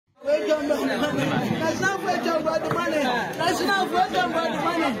There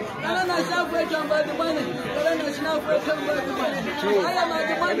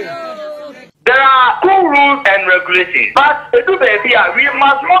are two rules and regulations, but we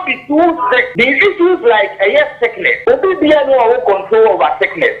must not be too sick. The issues like sickness, we no control over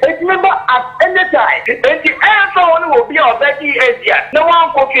sickness. Remember, at any time, the answer only will be of that easier. No one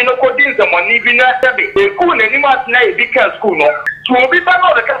cooking no coding someone even a the cool animals now because school no. So we don't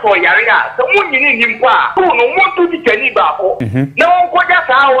know the case for Yarina. The moon in him, who no want to be any babo. No one could just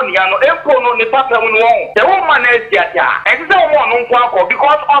how on Yano, Empo no the papa wrong. The woman is Yata, and no one on Quaco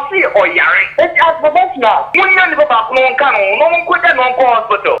because of the Oyarin. It's as professional. One man never back no one can, no one could have no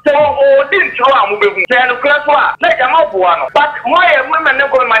hospital. So, didn't show I'm moving. Then, class one, let them up one. But why are women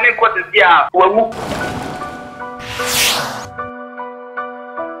not going to manage what is here?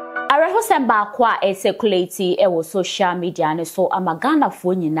 Semba kwa circulate ewo social media ne so amagana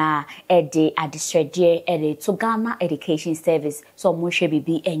fo nyina de adisrede to Ghana Education Service so mo hwe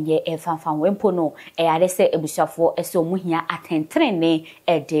bibi enye efanfan wempo no ade se ebusuafo ese omuhia atentrene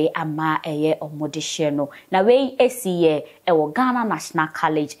de ama omodehye no na we esiye ewo Ghana National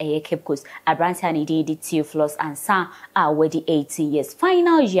College Cape Coast Abranta ne di Theophilus ansa wedi 18 years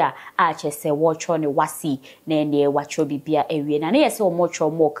final year chese watcho ne wasi na ne watcho bibia ewie na yese omocho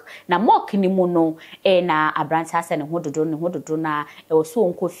mock na mock ni mu no na abranta ase ne hododo na so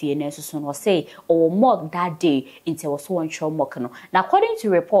nkofie na so no say o mock that day inte wo so woncho mock no na according to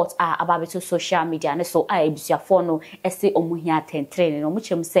report ababeto social media ne so ebusuafo no ese omuhia tentrene no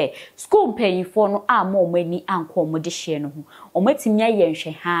muchem say school mpanyifo no mo mani anko omodehye no ho omatimi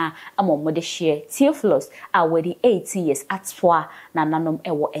ayenhwe ha ama omodehye Theophilus wedi 18 years atwa na nanom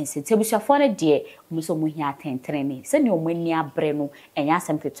ewo ense ebusuafo no de omuso omuhia tentrene se ne omani abre no enya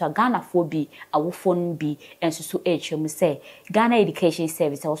asempetwa Ghana bi awofon bi ensusu echem say Ghana Education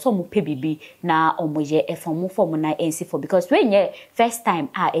Service also mu pebibi na omoye efomfom na ensifo because when ye first time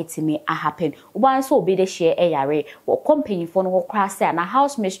etimi happen uban so obi de share eyare wo company fo no kra say na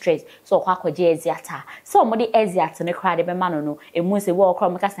house mistress so kwa kwaje eziata so omode eziata ne kra de be mano no emu se wo kra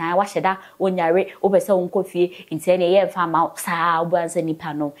maka san wa hyeda onyare obese wonkofie intene ye fa ma sa uban se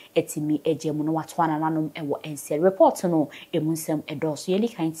nipa no etimi ejemu no watwana nanom ewo ense report no emu nsem edoso ye li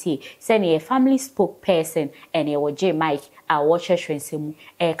kan tie a family spokesperson and a GhPage watch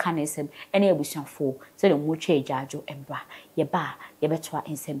Schwarzenegger canism and a bushon for so the muche jajo embra yeba yebetwa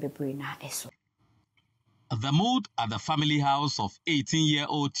insembebre na eso. The mood at the family house of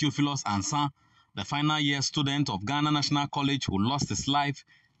 18-year-old Theophilus Ansah, the final year student of Ghana National College who lost his life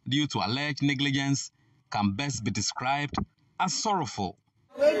due to alleged negligence, can best be described as sorrowful.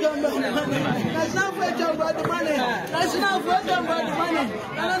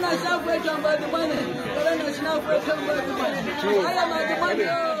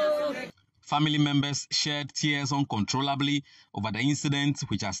 Family members shed tears uncontrollably over the incident,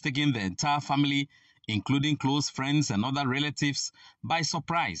 which has taken the entire family, including close friends and other relatives, by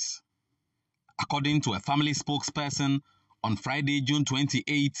surprise. According to a family spokesperson, on Friday, June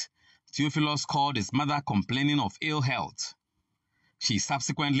 28, Theophilus called his mother complaining of ill health. She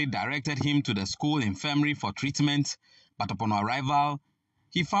subsequently directed him to the school infirmary for treatment, but upon arrival,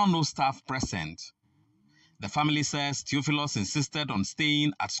 he found no staff present. The family says Theophilus insisted on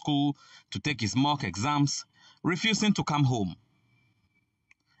staying at school to take his mock exams, refusing to come home.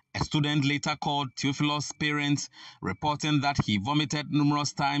 A student later called Theophilus' parents, reporting that he vomited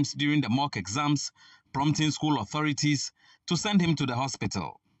numerous times during the mock exams, prompting school authorities to send him to the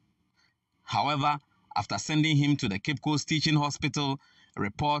hospital. However, after sending him to the Cape Coast Teaching Hospital,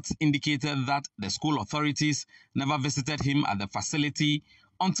 reports indicated that the school authorities never visited him at the facility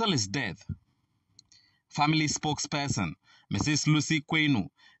until his death. Family spokesperson Mrs. Lucy Kwenu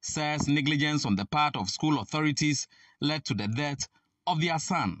says negligence on the part of school authorities led to the death of their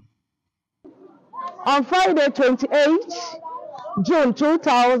son. On Friday, 28 June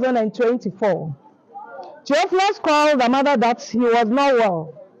 2024, Theophilus called the mother that he was not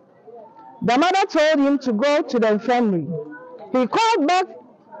well. The mother told him to go to the infirmary.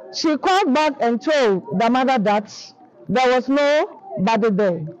 She called back and told the mother that there was nobody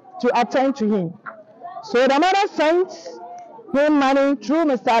there to attend to him. So the mother sent him money through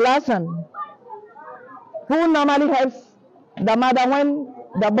Mr. Alasan, who normally helps the mother when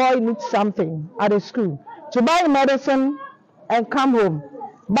the boy needs something at the school, to buy medicine and come home.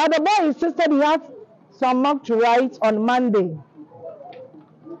 But the boy insisted he had some mock to write on Monday.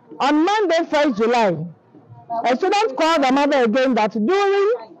 On Monday, 1st July, a student called the mother again that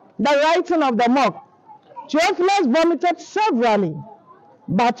during the writing of the mock, Theophilus vomited severally,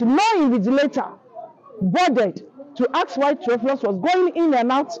 but no invigilator bothered to ask why Theophilus was going in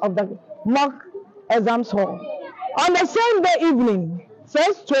and out of the mock exams hall. On the same day evening,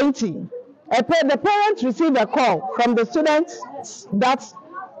 6:20, the parents received a call from the students that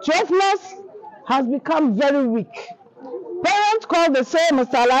Theophilus has become very weak. Parents called the same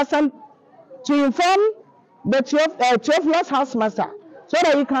Mr. Alasan to inform the Theophilus housemaster so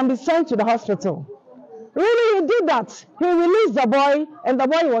that he can be sent to the hospital. Really, he did that. He released the boy, and the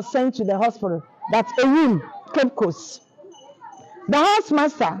boy was sent to the hospital. That's a room, Cape Coast. The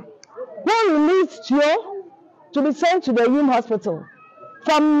housemaster who released Theo to be sent to the room hospital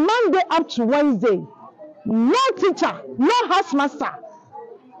from Monday up to Wednesday. No teacher, no housemaster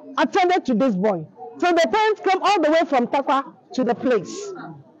attended to this boy. So the parents came all the way from Takwa to the place.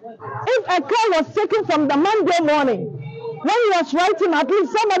 If a car was taken from the Monday morning, when he was writing, at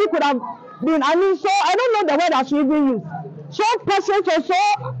least somebody could have been, so I don't know the word I should even use. So patient or so,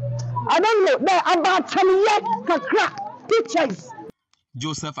 I don't know, they're about 10 years, teachers.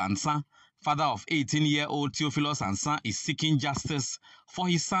 Joseph Ansah, father of 18-year-old Theophilus Ansah, is seeking justice for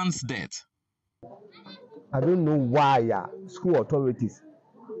his son's death. I don't know why school authorities,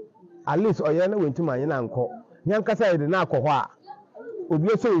 at least Oyana went to my uncle. Nkansah did not go.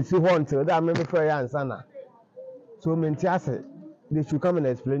 Obviously, it's until that member for Ansana. So, Mentiase, they should come and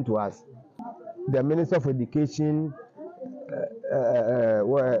explain to us. The Minister of Education,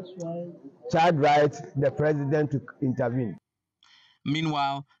 child rights, the president to intervene.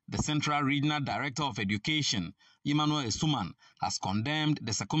 Meanwhile, the Central Regional Director of Education, Emmanuel Esuman, has condemned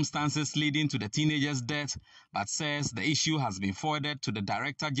the circumstances leading to the teenager's death, but says the issue has been forwarded to the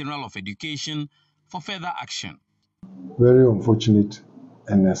Director General of Education for further action. Very unfortunate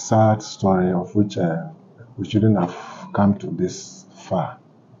and a sad story of which we shouldn't have come to this far.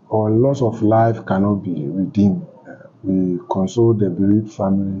 Our loss of life cannot be redeemed. We console the bereaved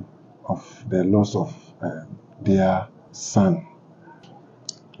family of the loss of their son.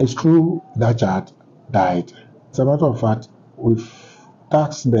 It's true that child died. As a matter of fact, we've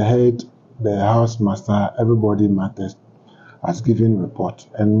tasked the head, the housemaster, everybody matters, has given report.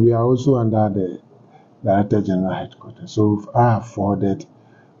 And we are also under the Director General Headquarters. So I have forwarded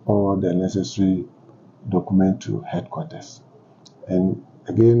all the necessary documents to headquarters. And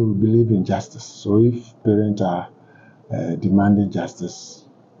again, we believe in justice. So if parents are demanding justice,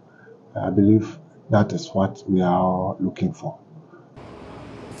 I believe that is what we are looking for.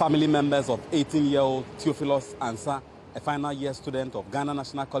 Family members of 18-year-old Theophilus Ansah, a final year student of Ghana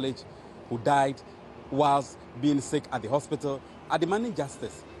National College who died whilst being sick at the hospital, are demanding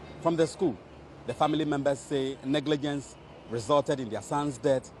justice from the school. The family members say negligence resulted in their son's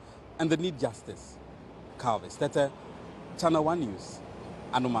death and they need justice. Calvis Tete, Channel 1 News,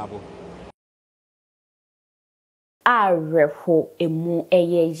 Anumabo. Reho emu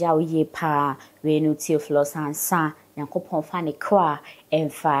eye Oyerepa wenu Theophilus Ansah Yankopon fa ne kwa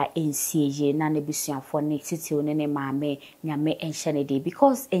emfa ensieje na ne busuafo ne titio ne maame nyame enhye de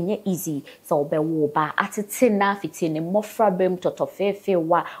because enye easy so obewo ba atete na fiti ne mofra bem totofefe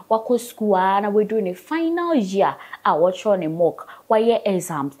wako school na we do ne final year a watcho ne mock waye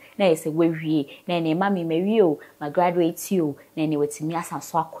exams na ese wewie na ne mami mewie ma graduate you na ne wetimi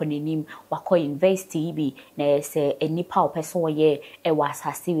asanso akonenim wako university bi na ese enipa opeso ye e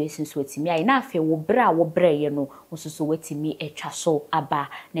wasase we sinso wetimi ai na afi wo bra ye no so wetimi etwa so aba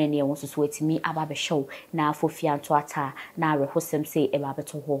na ne won so wetimi aba be show na afofia nto ata na rehosem say e ba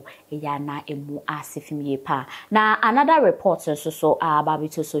beto ho ya na emu asefimie pa na another report so aba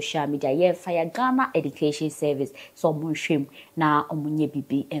beto social media ye fire Ghana Education Service so monhwem na omunye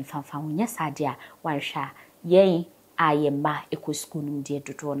bibi emfanfa wonya sadia wanhwa yen ayemba eko school num de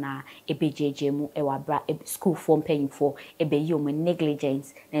dodo na ebejeje mu ewabra school form paying for ebeyi omo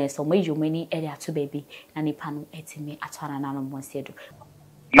negligence na so mejo mani area to baby na nipa no etimi atwana na no monsedo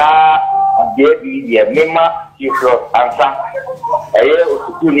na ye mema Theophilus Ansah eye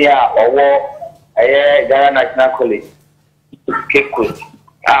osukuni a owo eye Ghana National College Cape Coast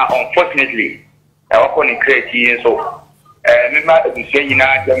unfortunately I work on creative so mema education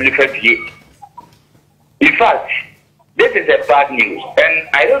nyina jamili fabie. In fact, this is a bad news, and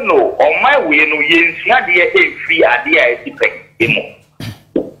I don't know. On my way, no, this is not the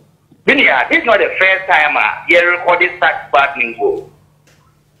first time you recorded such bad news.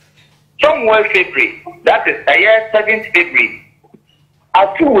 Somewhere February, that is a year 7th February.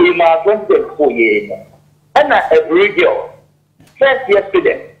 Afutuo ma 24 years, and a girl, first year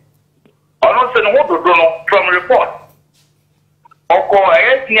student. Also, no what from report. Oko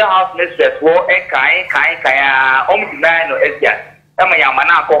senior house mistress wo kai deny no ezra ama ya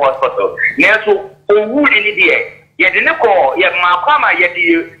mana ko hospital neso owu ni die ye de ne ko ye ma kwama ye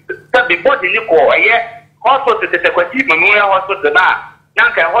de tabi body ni ko ye hospital tetekwati manuya hospital na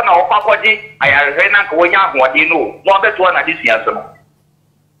nanka ho na okwakoji ayarehwe nanka wonya ahoɔden no no beto na disia so no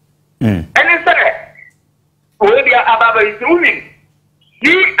any say we be ababa is women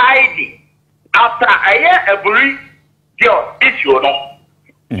CID after a year every girl issue no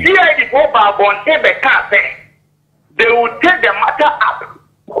CID for Babon say they will take the matter up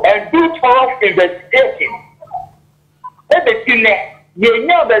and do thorough investigation. Everything there, you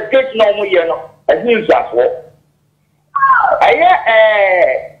know investigation no you know as news as well. A year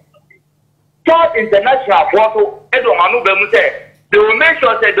third international photo Edo Manu Bemu say they will make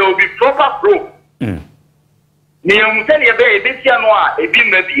sure that there will be proper proof. Niamuteni ebe ebisia no a ebi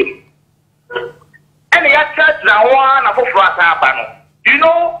mabiem. And ya church na one na for no. You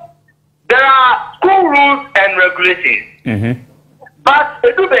know, there are school rules and regulations. But we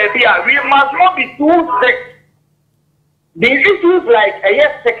must not be too strict. The issues like a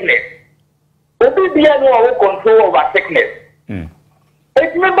yes sickness, we no control over sickness.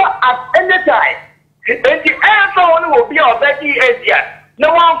 Remember at any time, when the answer only will be already easier.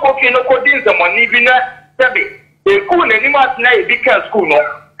 No one cooking no coding someone even a school and you must know a school no.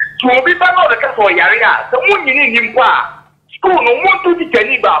 So we don't know the case for Yaria. Someone you need him school no want to teach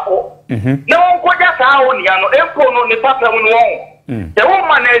any babo. No one could just how no empo no the papa no. The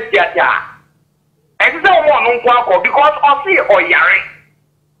woman is ya. And no one on because of the Oyari.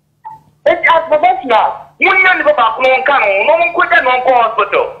 It's as professional. You never back no can no one could no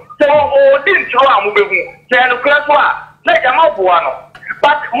hospital. So didn't throw a movie. Say no class let them up one.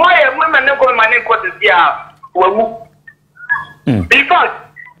 But why women never manage what is here? In fact,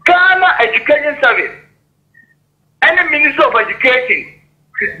 Ghana Education Service and the Minister of Education,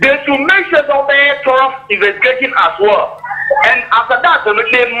 they should make sure that they thorough investigation as well. And after that,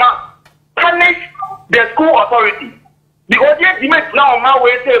 they must punish the school authority. Because they demand now my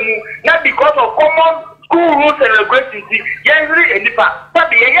way say not because of common school rules and regulations. Yes, any part. But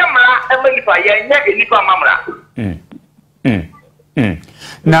the yamra and any mamra.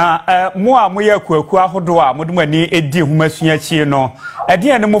 Na mo a moye kwaku ahodo a modumani edi humasua chi no ede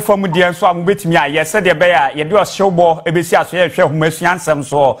ene mo fam de so a mo betimi aye se de be ya ye de oshewbo ebesi aso ye hwe humasua nsem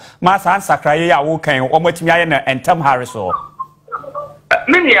so ma san sakraye ya wo kan o matimi aye na entam hare so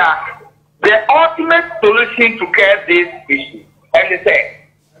Minia, the ultimate solution to curb this issue and they say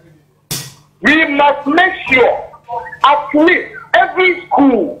we must make sure at least every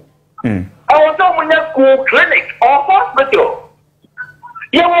school or school clinic or hospital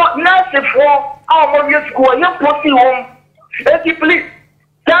you want nurse for our school, you put home. Please,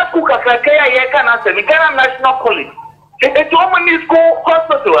 that cook a Ghana National College. It's only school,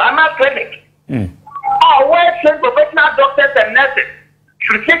 hospital, and not clinic. Our well trained professional doctors and nurses,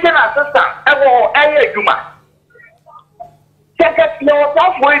 nutrition assistants, every human. Second, no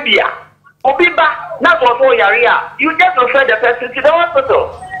South Obiba, not also Yaria. You just refer the person to the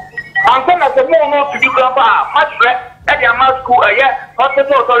hospital. And then as a more to do grandpa, much less. At the school,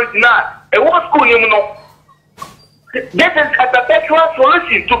 hospital authority now. A what school you know? This is a perpetual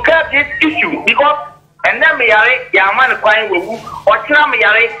solution to curb this issue because and then me yare yaman kwai wewu or china me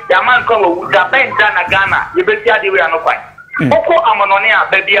yare yaman ko wewu da ben na Ghana you be tia the way no kwai. Oko amonone a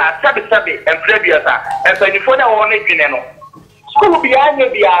baby a sabi and previous and before that one edwine no. School be anya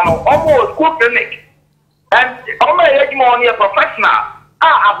bia no almost school clinic and almost edwine a professional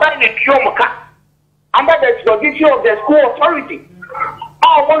abai ne kiomuka under the supervision of the school authority.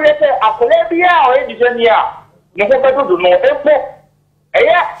 Oh, what they say, Akolebia or engineer, you have to do no effort. A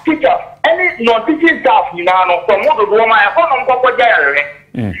teacher, any non-teaching staff, you know, from what the woman, I found on Diary.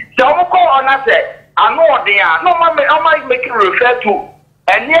 So, I'm on us, I know they are. No, I might make you refer to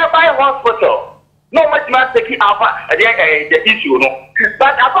a nearby hospital. No much must take it up the issue, no.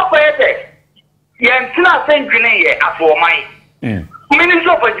 But apart from that, you are still saying Guinea as for my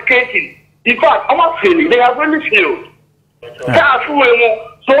Minister of Education. In fact, I'm not feeling they have really failed.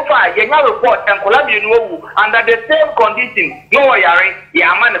 So far, you have report and Columbia under the same condition. No yare,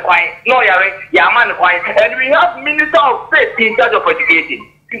 yaman quiet, no yare, yaman quiet. And we have Minister of State in charge of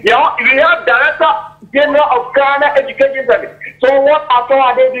education. We have Director General of Ghana Education Service. So what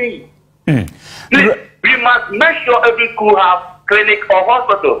are they doing? We must make sure every school has clinic or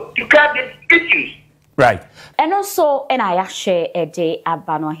hospital to curb these issues. Right. And also, and I share a day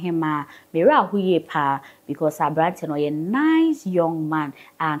abano hima mira Oyerepa because I brought a nice young man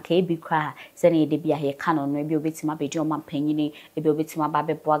and KB cry sending the be a canon maybe a bit my baby man penny a bit my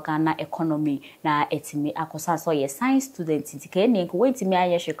baby Ghana economy na etimi akosa so ye science student in Tikene wait to me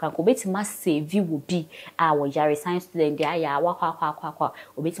I shall go bit must save you will be our Yari science student the aya waka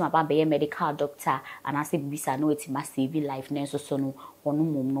obit my baby medical doctor and I say bisa no it must save life neso so no ono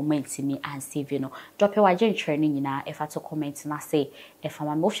mum no mentimi and save no drop your agent training nyina if to comment na say if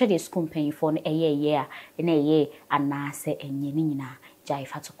am official the school paying for no eye ana say enye ni nyina ja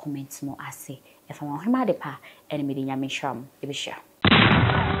if to comment no ase if am hema de pa enemy de nyame hwam e be sha